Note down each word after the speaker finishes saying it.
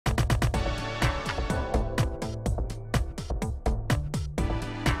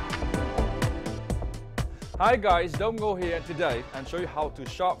Hi guys, Dong Ngo here today and show you how to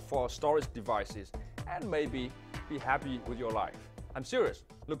shop for storage devices and maybe be happy with your life. I'm serious,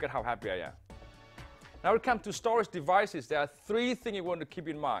 look at how happy I am. Now when it comes to storage devices, there are three things you want to keep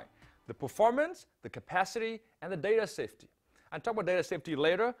in mind. The performance, the capacity, and the data safety. I'll talk about data safety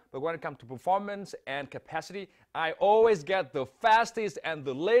later, but when it comes to performance and capacity, I always get the fastest and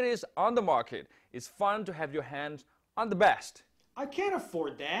the latest on the market. It's fun to have your hands on the best. I can't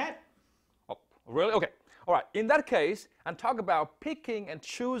afford that. Oh, really? Okay. All right. In that case, I'll talk about picking and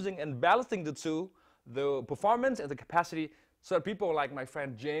choosing and balancing the two, the performance and the capacity, so that people like my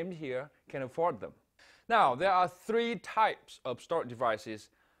friend James here can afford them. Now, there are three types of storage devices.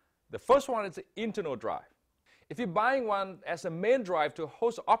 The first one is the internal drive. If you're buying one as a main drive to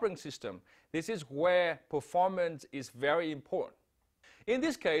host the operating system, this is where performance is very important. In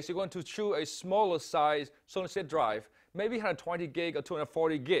this case, you're going to choose a smaller size solid-state drive, maybe 120 gig or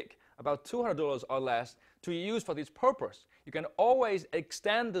 240 gig, about $200 or less, to use for this purpose. You can always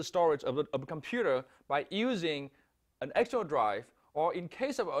extend the storage of a computer by using an external drive, or in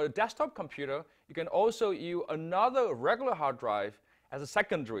case of a desktop computer, you can also use another regular hard drive as a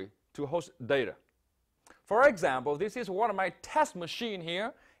secondary to host data. For example, this is one of my test machines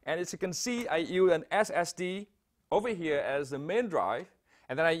here, and as you can see, I use an SSD over here as the main drive,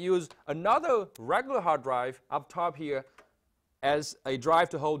 and then I use another regular hard drive up top here as a drive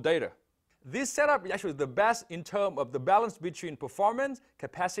to hold data. This setup is actually the best in terms of the balance between performance,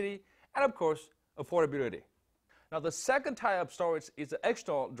 capacity, and of course, affordability. Now the second type of storage is the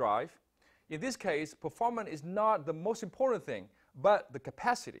external drive. In this case, performance is not the most important thing, but the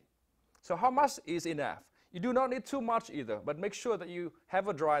capacity. So how much is enough? You do not need too much either, but make sure that you have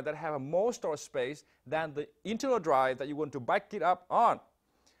a drive that has more storage space than the internal drive that you want to back it up on.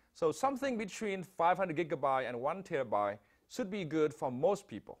 So something between 500 gigabyte and 1 terabyte should be good for most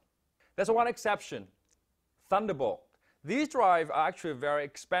people. There's one exception, Thunderbolt. These drives are actually very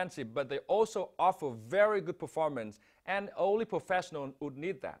expensive, but they also offer very good performance, and only professionals would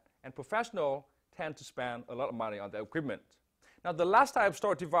need that. And professionals tend to spend a lot of money on their equipment. Now the last type of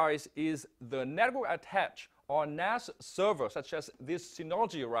storage device is the network attached or NAS server, such as this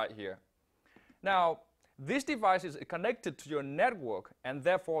Synology right here. Now this device is connected to your network, and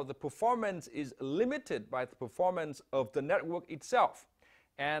therefore the performance is limited by the performance of the network itself.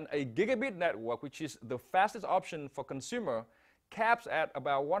 And a gigabit network, which is the fastest option for consumer, caps at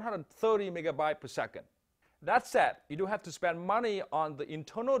about 130 megabytes per second. That said, you don't have to spend money on the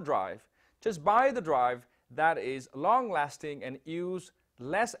internal drive. Just buy the drive that is long-lasting and use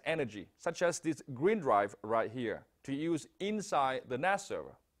less energy, such as this green drive right here, to use inside the NAS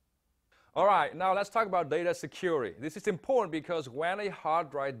server. All right, now let's talk about data security. This is important because when a hard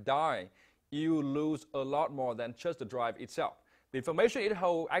drive dies, you lose a lot more than just the drive itself. The information it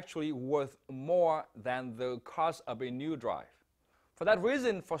holds actually worth more than the cost of a new drive. For that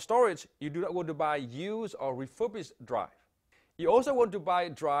reason, for storage, you do not want to buy used or refurbished drive. You also want to buy a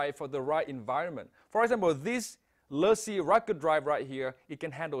drive for the right environment. For example, this lossy rugged drive right here, it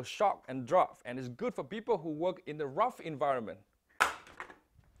can handle shock and drop, and is good for people who work in the rough environment.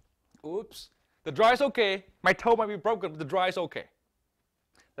 Oops, the drive is okay. My toe might be broken, but the drive is okay.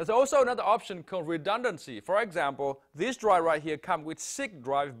 There's also another option called redundancy. For example, this drive right here comes with 6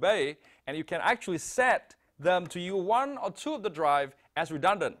 drive bay, and you can actually set them to use 1 or 2 of the drive as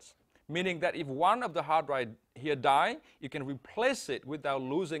redundant, meaning that if one of the hard drive here dies, you can replace it without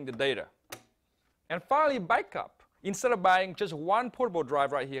losing the data. And finally, backup. Instead of buying just 1 portable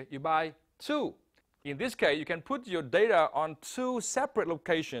drive right here, you buy 2. In this case, you can put your data on 2 separate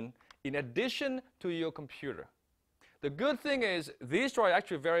locations in addition to your computer. The good thing is these drives are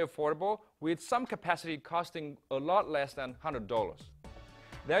actually very affordable, with some capacity costing a lot less than $100.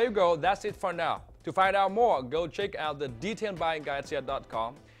 There you go, that's it for now. To find out more, go check out the detailed buying guide at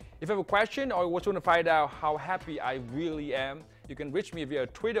CNET.com. If you have a question or you want to find out how happy I really am, you can reach me via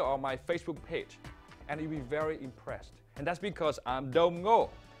Twitter or my Facebook page, and you'll be very impressed. And that's because I'm Dong Ngo,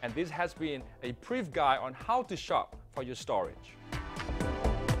 and this has been a brief guide on how to shop for your storage.